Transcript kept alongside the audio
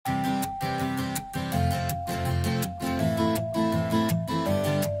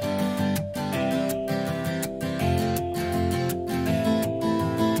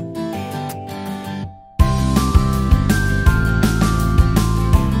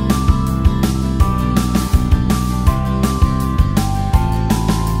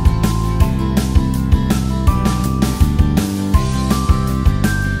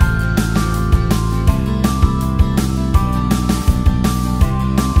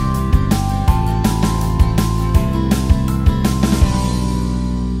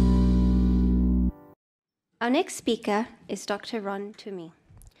Our next speaker is Dr. Ron Toomey.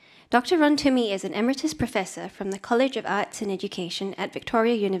 Dr. Ron Toomey is an Emeritus Professor from the College of Arts and Education at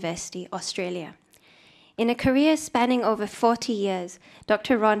Victoria University, Australia. In a career spanning over 40 years,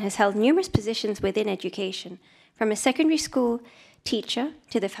 Dr. Ron has held numerous positions within education, from a secondary school teacher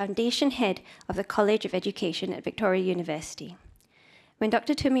to the foundation head of the College of Education at Victoria University. When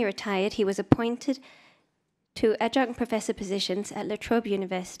Dr. Toomey retired, he was appointed to adjunct professor positions at La Trobe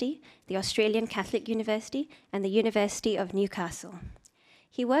University, the Australian Catholic University, and the University of Newcastle.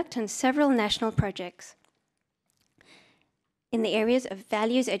 He worked on several national projects in the areas of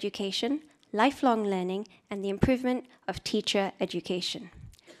values education, lifelong learning, and the improvement of teacher education.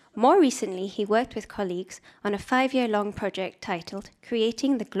 More recently, he worked with colleagues on a 5-year-long project titled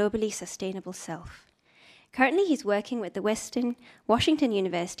Creating the Globally Sustainable Self. Currently, he's working with the Washington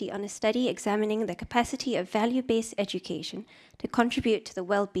University on a study examining the capacity of value-based education to contribute to the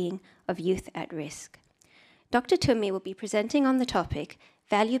well-being of youth at risk. Dr. Toomey will be presenting on the topic,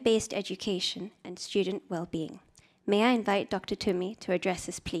 Value-Based Education and Student Well-being. May I invite Dr. Toomey to address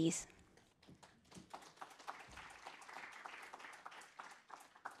us, please?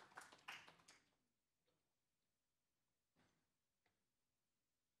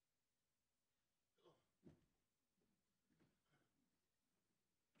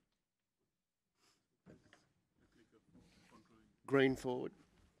 Green forward.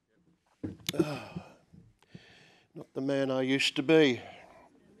 Oh, not the man I used to be.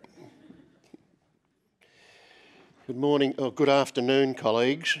 Good morning, or good afternoon,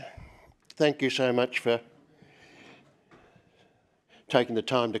 colleagues. Thank you so much for taking the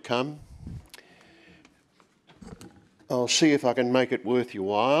time to come. I'll see if I can make it worth your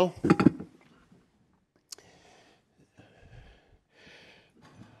while.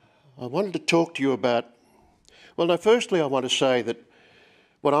 I wanted to talk to you about, well, no, firstly I want to say that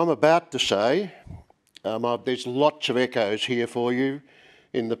what I'm about to say, there's lots of echoes here for you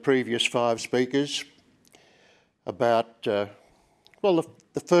in the previous 5 speakers about, well,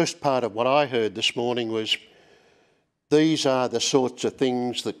 the first part of what I heard this morning was these are the sorts of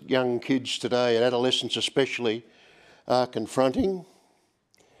things that young kids today, and adolescents especially, are confronting.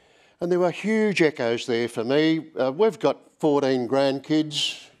 And there were huge echoes there for me. We've got 14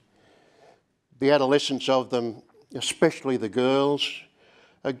 grandkids. The adolescents of them, especially the girls,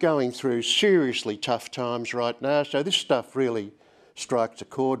 are going through seriously tough times right now, so this stuff really strikes a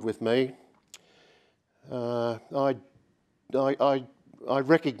chord with me. I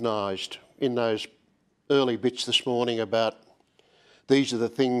recognised in those early bits this morning about these are the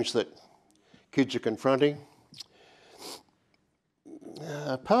things that kids are confronting.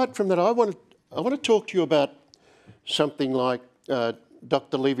 Apart from that, I want to talk to you about something like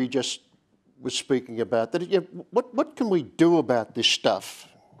Dr. Levy just was speaking about, that what can we do about this stuff?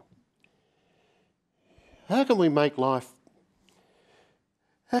 How can we make life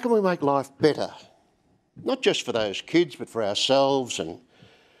better? Not just for those kids, but for ourselves and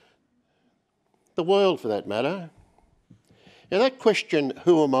the world for that matter. Now that question,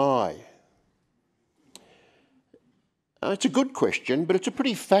 who am I? It's a good question, but it's a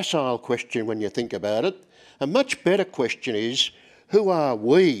pretty facile question when you think about it. A much better question is, who are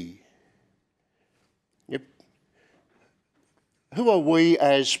we? Who are we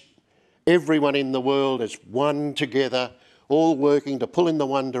as everyone in the world as one together, all working to pull in the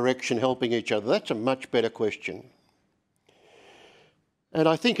one direction, helping each other? That's a much better question. And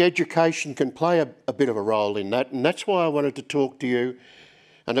I think education can play a bit of a role in that, and that's why I wanted to talk to you,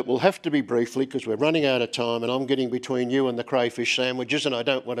 and it will have to be briefly because we're running out of time and I'm getting between you and the crayfish sandwiches and I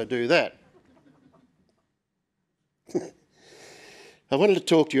don't want to do that. I wanted to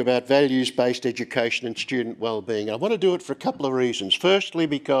talk to you about values-based education and student wellbeing. I want to do it for a couple of reasons. Firstly,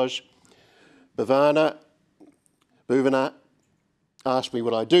 because Bhuvana asked me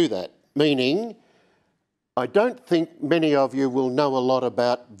would I do that, meaning I don't think many of you will know a lot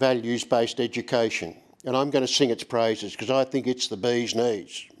about values-based education, and I'm going to sing its praises because I think it's the bee's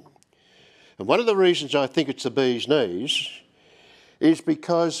knees. And one of the reasons I think it's the bee's knees is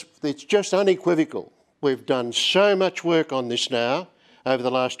because it's just unequivocal. We've done so much work on this now over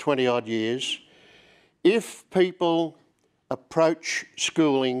the last 20-odd years. If people approach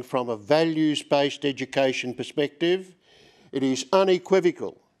schooling from a values-based education perspective, it is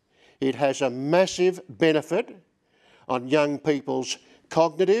unequivocal. It has a massive benefit on young people's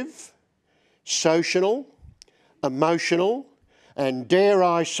cognitive, social, emotional, and dare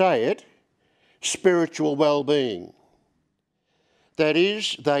I say it, spiritual well-being. That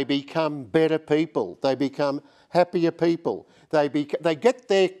is, they become better people, they become happier people, they get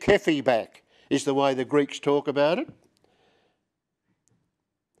their kefi back, is the way the Greeks talk about it.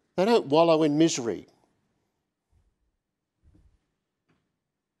 They don't wallow in misery.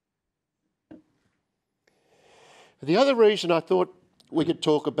 The other reason I thought we could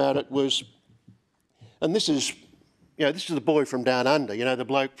talk about it was, and this is the boy from down under, the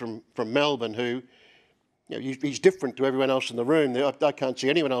bloke from Melbourne who, he's different to everyone else in the room. I can't see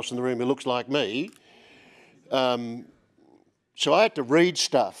anyone else in the room who looks like me. So I had to read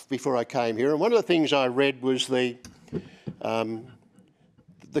stuff before I came here, and one of the things I read was the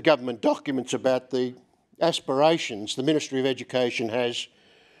government documents about the aspirations the Ministry of Education has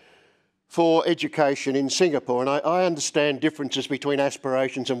for education in Singapore. And I understand differences between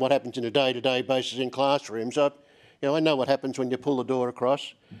aspirations and what happens on a day-to-day basis in classrooms. I know what happens when you pull the door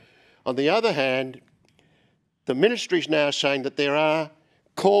across. On the other hand, the ministry is now saying that there are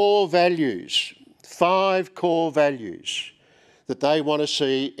core values, 5 core values that they want to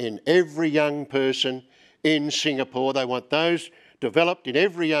see in every young person in Singapore. They want those developed in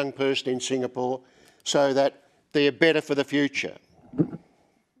every young person in Singapore so that they're better for the future.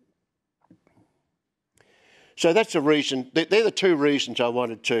 So that's a reason, they're the 2 reasons I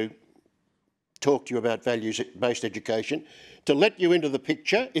wanted to talk to you about values-based education, to let you into the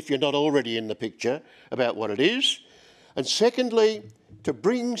picture, if you're not already in the picture, about what it is. And secondly, to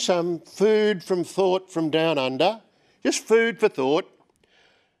bring some food from thought from down under, just food for thought,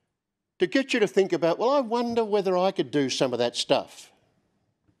 to get you to think about, well, I wonder whether I could do some of that stuff.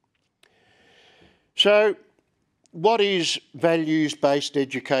 So, what is values-based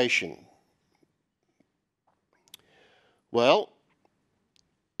education? Well,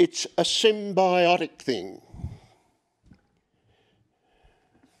 it's a symbiotic thing.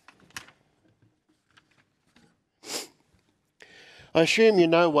 I assume you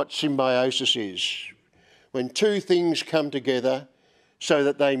know what symbiosis is, when 2 things come together so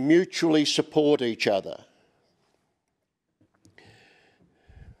that they mutually support each other.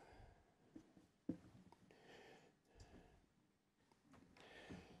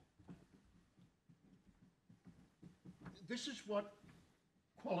 This is what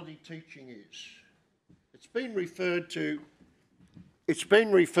quality teaching is. It's been referred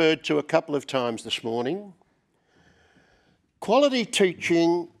to a couple of times this morning. Quality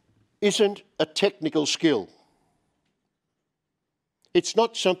teaching isn't a technical skill. It's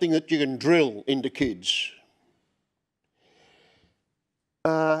not something that you can drill into kids.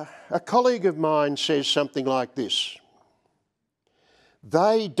 A colleague of mine says something like this: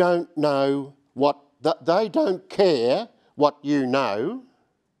 they don't care what you know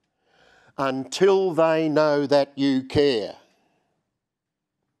until they know that you care.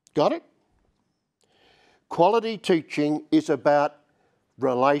 Got it? Quality teaching is about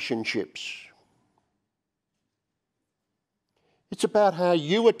relationships. It's about how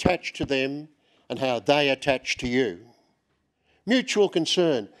you attach to them and how they attach to you. Mutual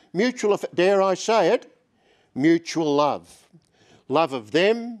concern, dare I say it, mutual love. Love of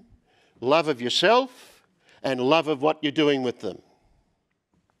them, love of yourself, and love of what you're doing with them.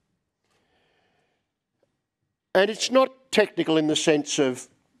 And it's not technical in the sense of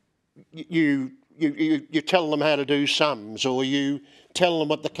you tell them how to do sums, or you tell them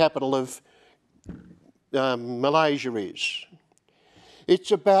what the capital of Malaysia is.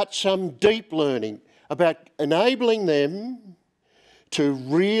 It's about some deep learning, about enabling them to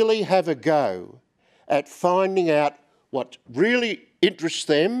really have a go at finding out what really interests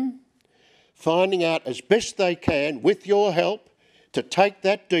them, finding out as best they can, with your help, to take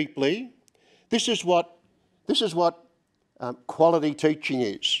that deeply. This is what quality teaching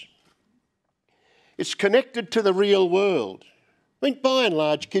is. It's connected to the real world. I mean, by and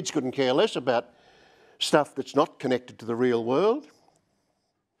large, kids couldn't care less about stuff that's not connected to the real world.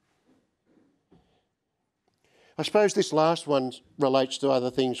 I suppose this last one relates to other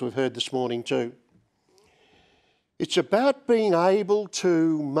things we've heard this morning too. It's about being able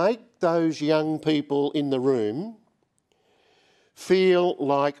to make those young people in the room feel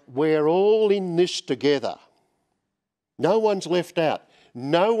like we're all in this together. No one's left out.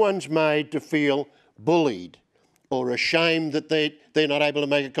 No one's made to feel bullied or ashamed that they're not able to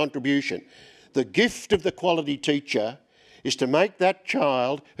make a contribution. The gift of the quality teacher is to make that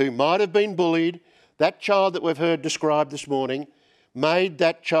child who might have been bullied, that child that we've heard described this morning, made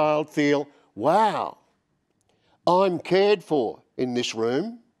that child feel, wow, I'm cared for in this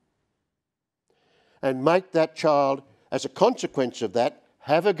room, and make that child, as a consequence of that,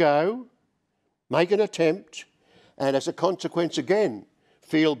 have a go, make an attempt, and as a consequence again,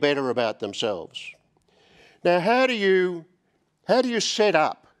 feel better about themselves. Now, how do you set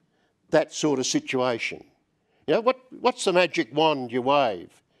up that sort of situation? You know, what's the magic wand you wave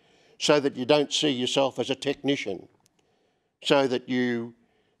so that you don't see yourself as a technician, so that you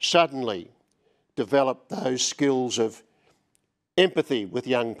suddenly develop those skills of empathy with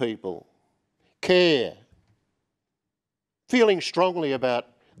young people, care, feeling strongly about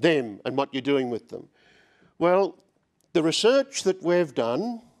them and what you're doing with them? Well, the research that we've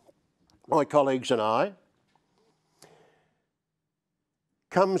done, my colleagues and I,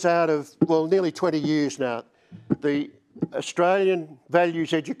 comes out of, well, nearly 20 years now, the Australian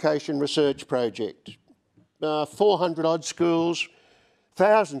Values Education Research Project. 400 odd schools,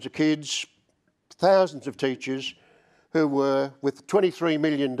 thousands of kids, thousands of teachers who were, with $23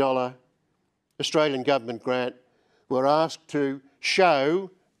 million Australian government grant, were asked to show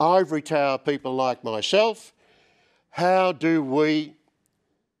ivory tower people like myself, how do we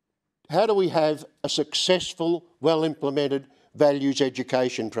have a successful, well-implemented values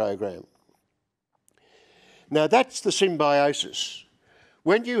education program? Now that's the symbiosis.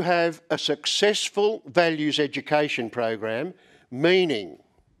 When you have a successful values education program, meaning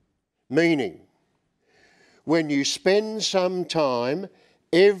when you spend some time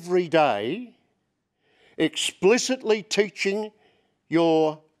every day explicitly teaching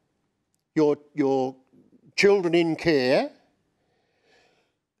your children in care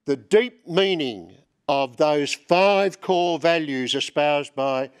the deep meaning of those 5 core values espoused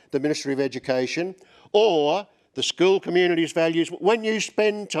by the Ministry of Education, or the school community's values, when you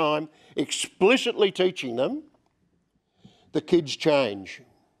spend time explicitly teaching them, the kids change.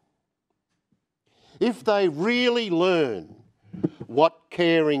 If they really learn what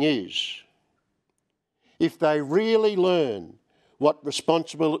caring is, if they really learn what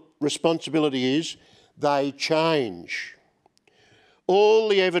responsibility is, they change. All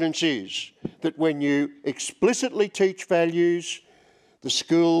the evidence is that when you explicitly teach values, the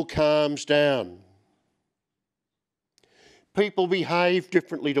school calms down. People behave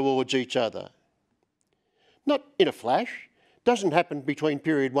differently towards each other. Not in a flash. Doesn't happen between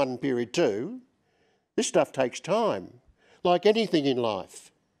period 1 and period 2. This stuff takes time, like anything in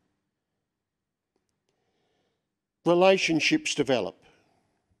life. Relationships develop.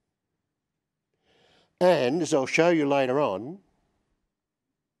 And, as I'll show you later on,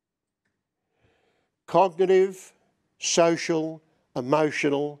 cognitive, social,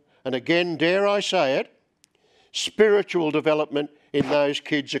 emotional, and again, dare I say it, spiritual development in those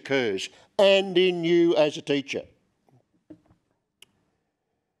kids occurs, and in you as a teacher.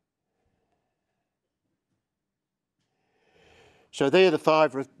 So they're the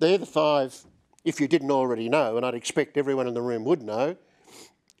five, if you didn't already know, and I'd expect everyone in the room would know.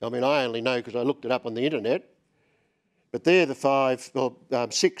 I mean, I only know because I looked it up on the internet. But they're the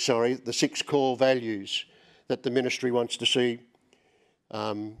 6 core values that the ministry wants to see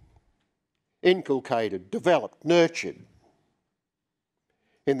inculcated, developed, nurtured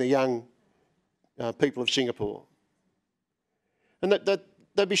in the young people of Singapore. And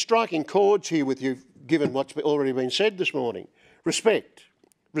they'd be striking chords here with you, given what's already been said this morning. Respect,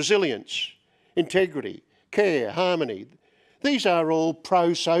 resilience, integrity, care, harmony. These are all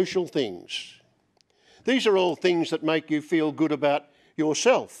pro-social things. These are all things that make you feel good about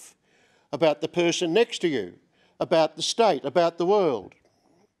yourself, about the person next to you, about the state, about the world.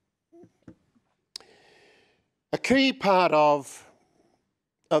 A key part of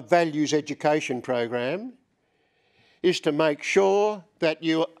a values education program is to make sure that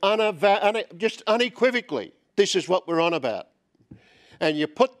you just unequivocally, this is what we're on about. And you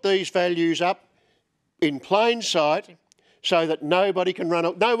put these values up in plain sight so that nobody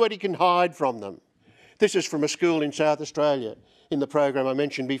can hide from them. This is from a school in South Australia in the program I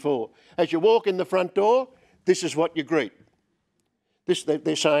mentioned before. As you walk in the front door, this is what you greet.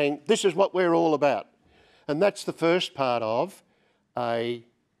 They're saying, this is what we're all about. And that's the first part of an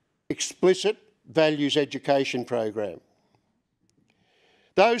explicit values education program.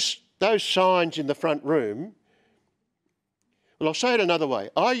 Those signs in the front room, well, I'll say it another way.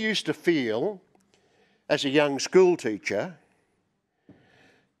 I used to feel, as a young school teacher,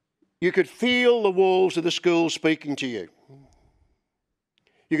 you could feel the walls of the school speaking to you.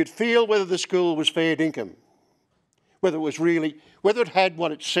 You could feel whether the school was fair dinkum, whether it had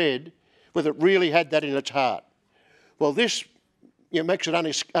what it said, whether it really had that in its heart. Well, this makes it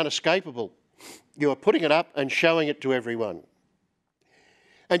unescapable. You are putting it up and showing it to everyone.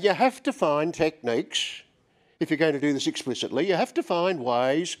 And you have to find techniques, if you're going to do this explicitly, you have to find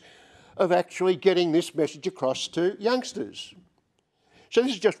ways of actually getting this message across to youngsters. So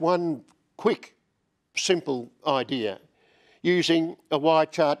this is just one quick, simple idea, using a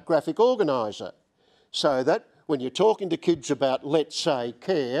Y-chart graphic organiser, so that when you're talking to kids about, let's say,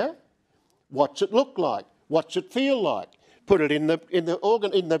 care, what's it look like? What's it feel like? Put it in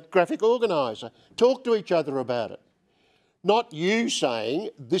the graphic organiser. Talk to each other about it. Not you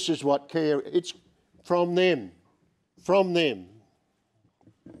saying, this is what care, it's from them. From them.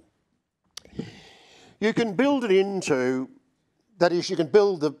 You can build it into That is, you can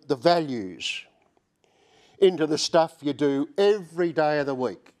build the values into the stuff you do every day of the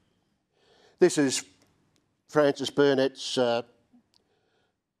week. This is Francis Burnett's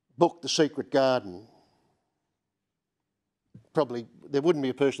book, The Secret Garden. Probably there wouldn't be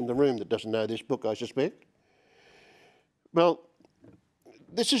a person in the room that doesn't know this book, I suspect. Well,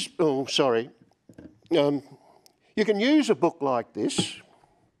 this is, oh, sorry. You can use a book like this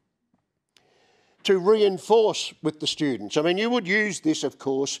to reinforce with the students. I mean, you would use this, of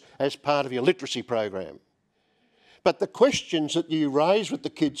course, as part of your literacy program. But the questions that you raise with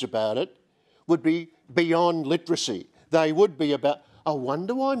the kids about it would be beyond literacy. They would be about, I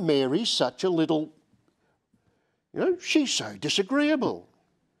wonder why Mary's such a little, she's so disagreeable.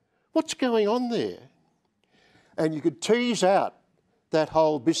 What's going on there? And you could tease out that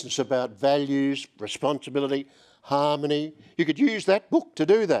whole business about values, responsibility, harmony. You could use that book to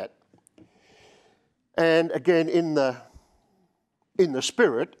do that. And again, in the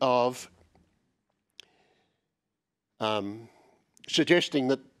spirit of suggesting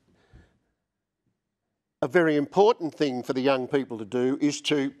that a very important thing for the young people to do is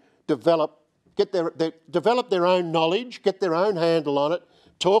to develop their own knowledge, get their own handle on it,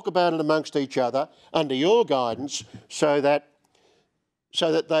 talk about it amongst each other under your guidance so that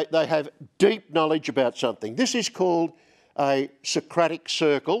they have deep knowledge about something. This is called a Socratic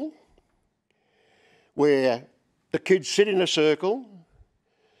circle, where the kids sit in a circle.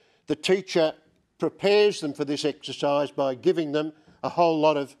 The teacher prepares them for this exercise by giving them a whole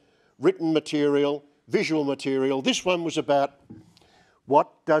lot of written material, visual material. This one was about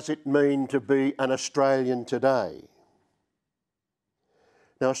what does it mean to be an Australian today?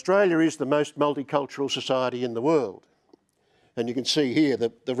 Now, Australia is the most multicultural society in the world. And you can see here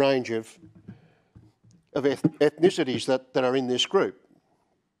the range of ethnicities that are in this group.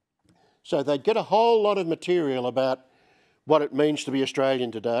 So they get a whole lot of material about what it means to be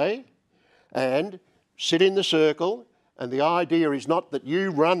Australian today and sit in the circle, and the idea is not that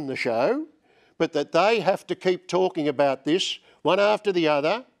you run the show, but that they have to keep talking about this one after the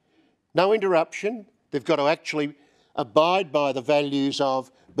other, no interruption. They've got to actually abide by the values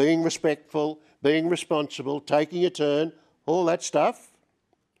of being respectful, being responsible, taking a turn, all that stuff.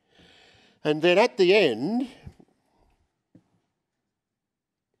 And then at the end,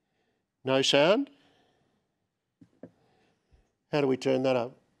 no sound? How do we turn that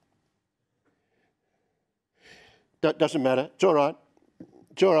up? Doesn't matter. It's all right.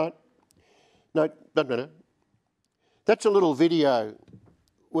 It's all right. No, doesn't matter. That's a little video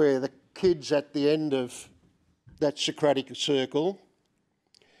where the kids at the end of that Socratic circle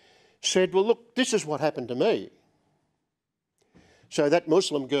said, well, look, this is what happened to me. So that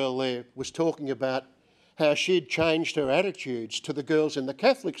Muslim girl there was talking about how she'd changed her attitudes to the girls in the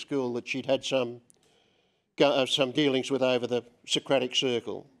Catholic school that she'd had some dealings with over the Socratic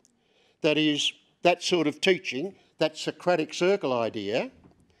circle. That is, that sort of teaching, that Socratic circle idea,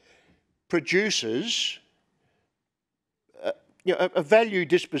 produces a value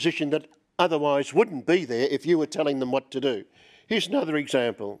disposition that otherwise wouldn't be there if you were telling them what to do. Here's another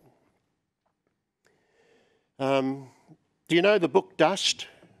example. Do you know the book Dust?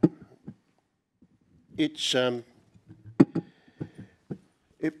 It's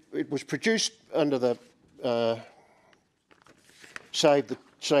it was produced under the Save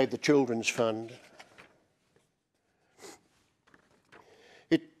the Children's Fund.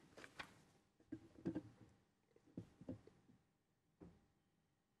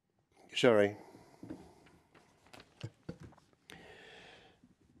 Sorry.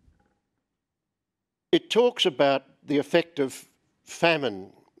 It talks about the effect of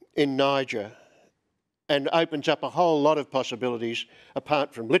famine in Niger and opens up a whole lot of possibilities,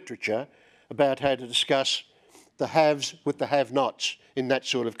 apart from literature, about how to discuss the haves with the have-nots in that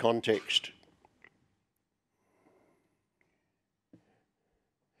sort of context.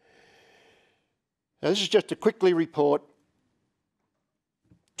 Now, this is just to quickly report,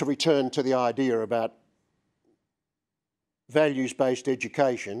 to return to the idea about values-based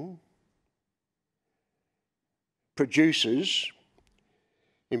education produces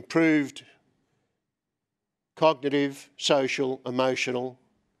improved cognitive, social, emotional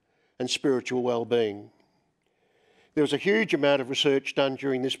and spiritual well-being. There was a huge amount of research done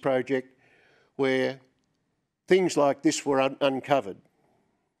during this project where things like this were uncovered,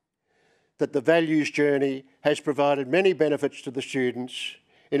 that the values journey has provided many benefits to the students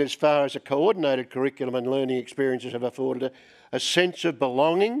in as far as a coordinated curriculum and learning experiences have afforded a sense of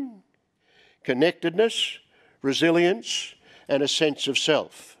belonging, connectedness, resilience and a sense of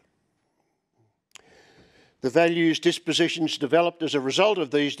self. The values dispositions developed as a result of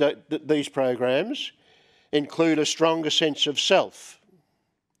these programs include a stronger sense of self,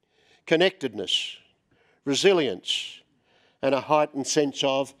 connectedness, resilience, and a heightened sense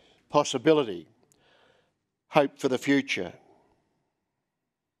of possibility, hope for the future.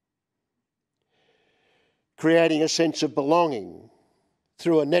 Creating a sense of belonging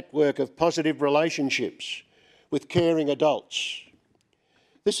through a network of positive relationships with caring adults.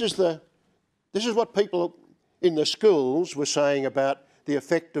 This is what people in the schools were saying about the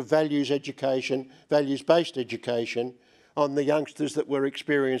effect of values education, values-based education, on the youngsters that were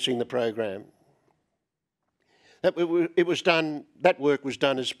experiencing the program. That work was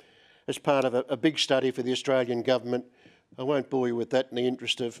done as part of a big study for the Australian government. I won't bore you with that in the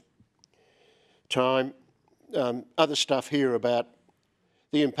interest of time. Other stuff here about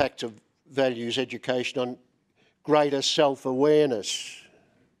the impact of values education on greater self-awareness,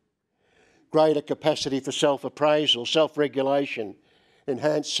 greater capacity for self-appraisal, self-regulation,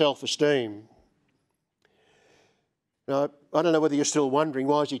 enhanced self-esteem. Now, I don't know whether you're still wondering,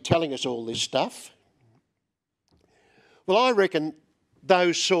 why is he telling us all this stuff? Well, I reckon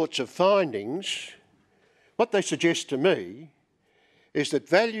those sorts of findings, what they suggest to me is that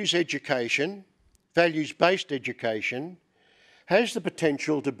values education, values-based education, has the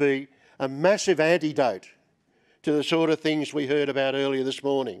potential to be a massive antidote to the sort of things we heard about earlier this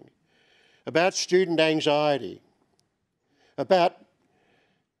morning, about student anxiety, about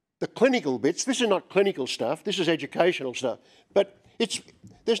the clinical bits. This is not clinical stuff, this is educational stuff. But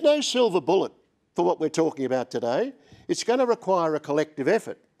there's no silver bullet for what we're talking about today. It's going to require a collective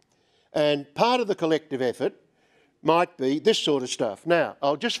effort. And part of the collective effort might be this sort of stuff. Now,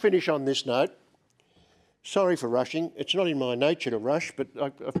 I'll just finish on this note. Sorry for rushing. It's not in my nature to rush, but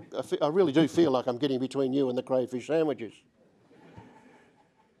I really do feel like I'm getting between you and the crayfish sandwiches.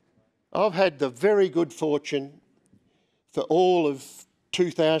 I've had the very good fortune for all of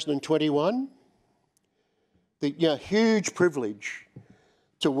 2021, the huge privilege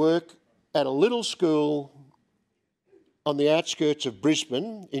to work at a little school on the outskirts of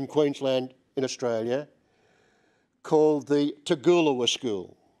Brisbane in Queensland in Australia called the Toogoolawah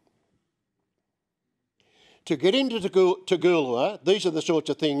School. To get into Toogoolawah, these are the sorts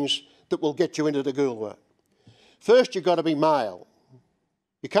of things that will get you into Toogoolawah. First, you've got to be male.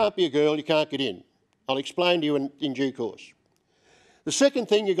 You can't be a girl, you can't get in. I'll explain to you in due course. The second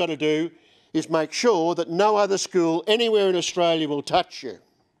thing you've got to do is make sure that no other school anywhere in Australia will touch you.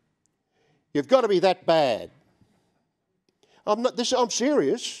 You've got to be that bad. I'm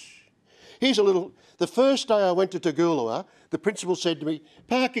serious. Here's a little... The first day I went to Toogoolawah, the principal said to me,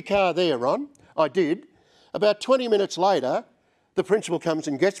 "Park your car there, Ron." I did. About 20 minutes later, the principal comes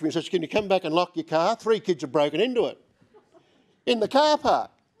and gets me and says, "Can you come back and lock your car?" 3 kids have broken into it in the car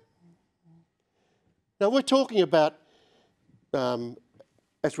park. Now, we're talking about,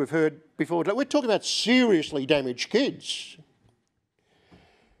 as we've heard before, we're talking about seriously damaged kids.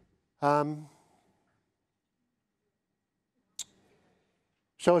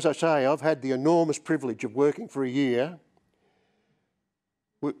 So, as I say, I've had the enormous privilege of working for a year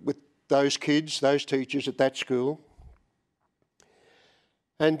with those kids, those teachers at that school.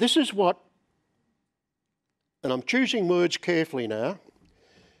 And this is what, and I'm choosing words carefully now,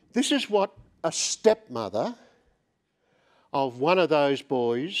 this is what a stepmother of one of those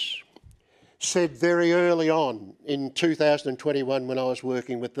boys said very early on in 2021 when I was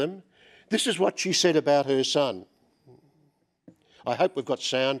working with them. This is what she said about her son. I hope we've got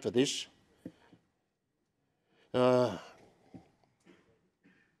sound for this. Can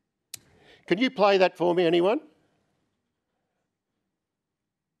you play that for me, anyone?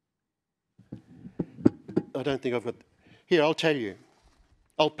 I don't think I've got... Here, I'll tell you.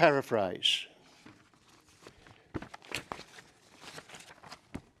 I'll paraphrase.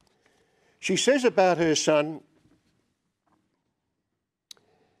 She says about her son,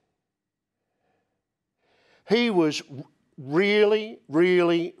 he was really,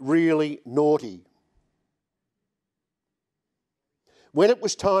 really, really naughty. When it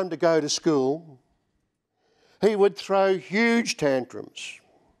was time to go to school, he would throw huge tantrums.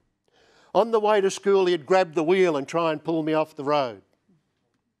 On the way to school, he'd grab the wheel and try and pull me off the road.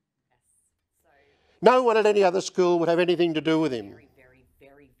 No one at any other school would have anything to do with him. Very, very,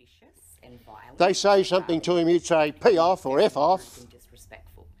 very vicious and violent. They say something to him, he'd say, "P off" or "F off."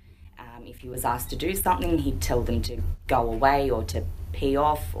 Disrespectful. If he was asked to do something, he'd tell them to go away or to P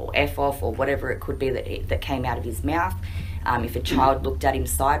off or F off or whatever it could be that came out of his mouth. If a child looked at him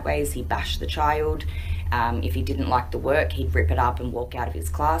sideways, he bashed the child. If he didn't like the work, he'd rip it up and walk out of his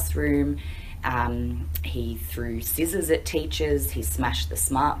classroom. He threw scissors at teachers. He smashed the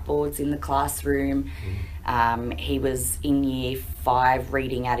smart boards in the classroom. He was in year 5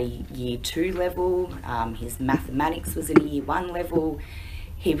 reading at a year 2 level. His mathematics was in a year 1 level.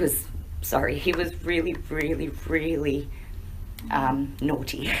 He was really, really, really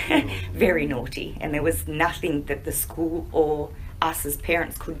naughty, very naughty. And there was nothing that the school or us as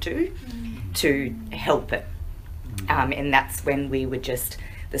parents could do to help it. And that's when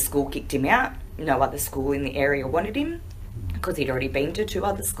the school kicked him out. No other school in the area wanted him because he'd already been to 2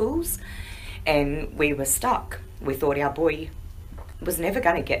 other schools. And we were stuck. We thought our boy was never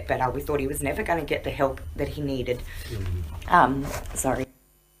going to get better. We thought he was never going to get the help that he needed. Sorry.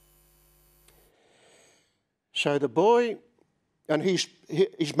 So the boy and his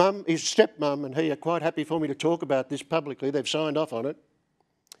mum, his stepmum and he are quite happy for me to talk about this publicly. They've signed off on it.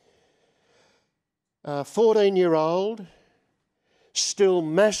 14-year-old, still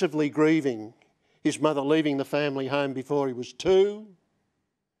massively grieving his mother leaving the family home before he was 2,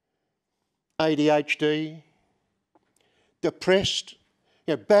 ADHD, depressed,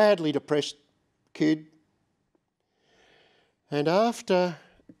 badly depressed kid. And after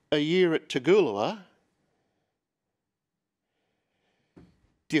a year at Toogoolawah,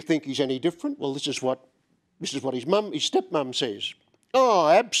 do you think he's any different? Well, this is what his stepmum says. Oh,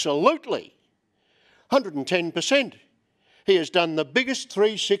 absolutely. 110%. He has done the biggest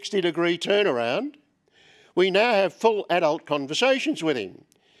 360-degree turnaround. We now have full adult conversations with him.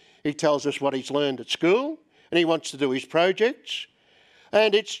 He tells us what he's learned at school and he wants to do his projects.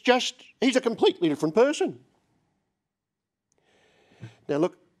 And he's a completely different person. Now,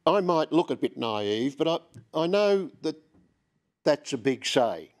 look, I might look a bit naive, but I know that that's a big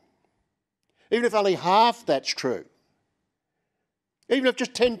say. Even if only half that's true, even if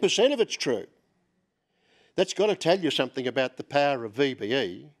just 10% of it's true, that's got to tell you something about the power of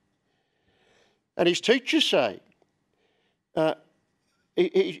VBE. And his teachers say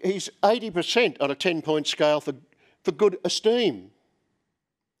he's 80% on a 10-point scale for good esteem.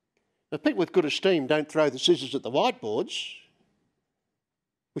 Now, people with good esteem don't throw the scissors at the whiteboards,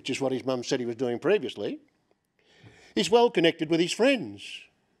 which is what his mum said he was doing previously. He's well connected with his friends.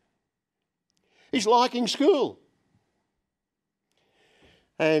 He's liking school.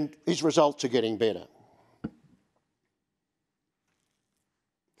 And his results are getting better.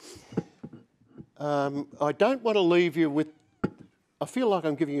 I don't want to leave you with... I feel like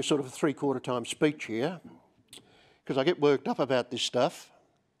I'm giving you sort of a 3/4 time speech here because I get worked up about this stuff.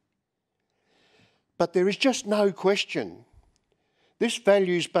 But there is just no question this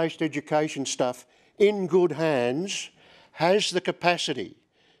values-based education stuff in good hands has the capacity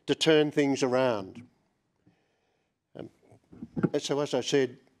to turn things around. So as I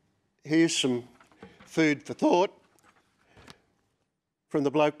said, here's some food for thought from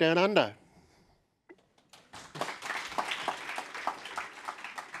the bloke down under.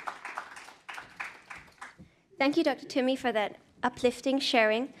 Thank you, Dr. Toomey, for that uplifting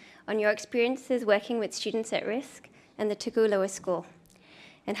sharing on your experiences working with students at risk and the Toogoolawah School,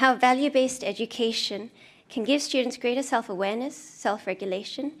 and how value-based education can give students greater self-awareness,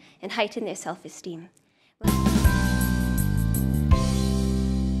 self-regulation, and heighten their self-esteem.